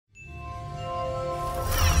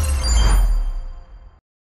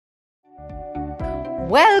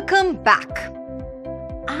Welcome back.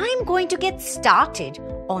 I'm going to get started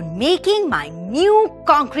on making my new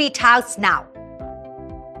concrete house now.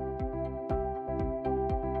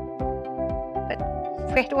 But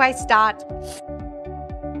where do I start?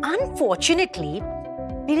 Unfortunately,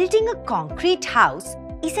 building a concrete house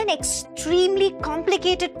is an extremely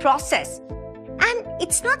complicated process, and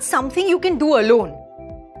it's not something you can do alone.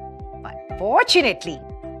 But fortunately,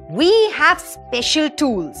 we have special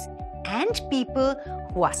tools and people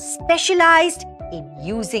who are specialized in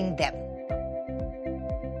using them.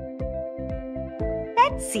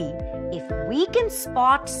 Let's see if we can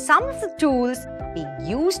spot some of the tools being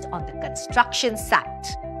used on the construction site.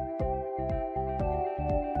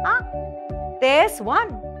 There's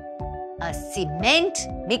one. A cement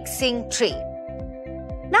mixing tray.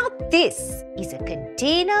 Now this is a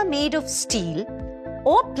container made of steel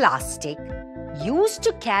or plastic used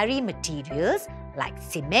to carry materials like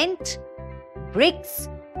cement, bricks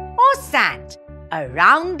or sand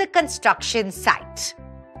around the construction site.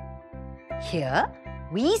 Here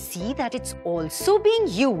we see that it's also being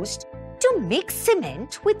used to mix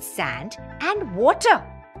cement with sand and water.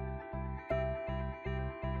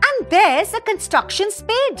 And there's a construction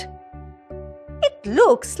spade. It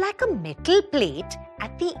looks like a metal plate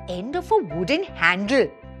at the end of a wooden handle,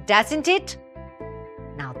 doesn't it?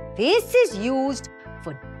 Now this is used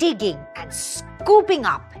for digging and scooping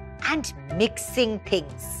up and mixing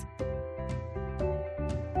things.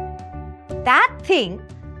 That thing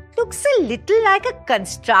looks a little like a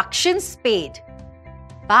construction spade,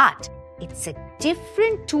 but it's a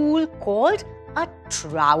different tool called a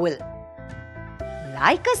trowel.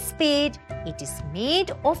 Like a spade, it is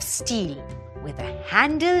made of steel with a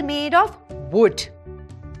handle made of wood.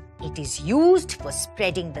 It is used for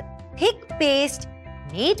spreading the thick paste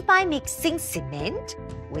made by mixing cement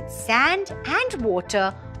with sand and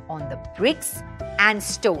water on the bricks and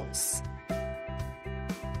stones.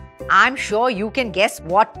 I'm sure you can guess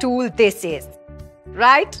what tool this is,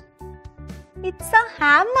 right? It's a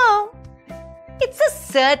hammer. It's a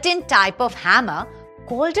certain type of hammer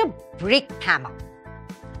called a brick hammer.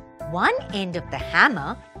 One end of the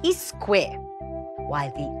hammer is square,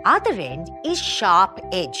 while the other end is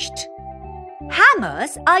sharp-edged.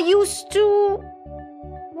 Hammers are used to,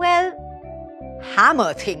 well,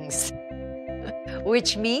 hammer things,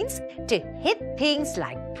 which means to hit things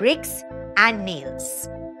like bricks and nails.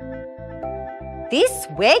 This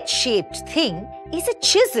wedge-shaped thing is a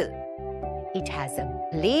chisel. It has a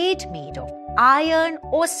blade made of iron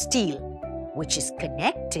or steel, which is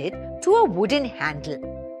connected to a wooden handle.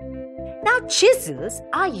 Now, chisels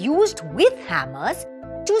are used with hammers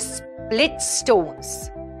to split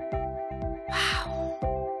stones. Wow,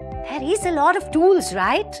 there is a lot of tools,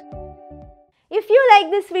 right? If you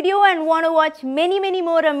like this video and want to watch many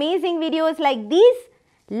more amazing videos like these,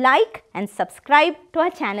 like and subscribe to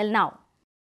our channel now.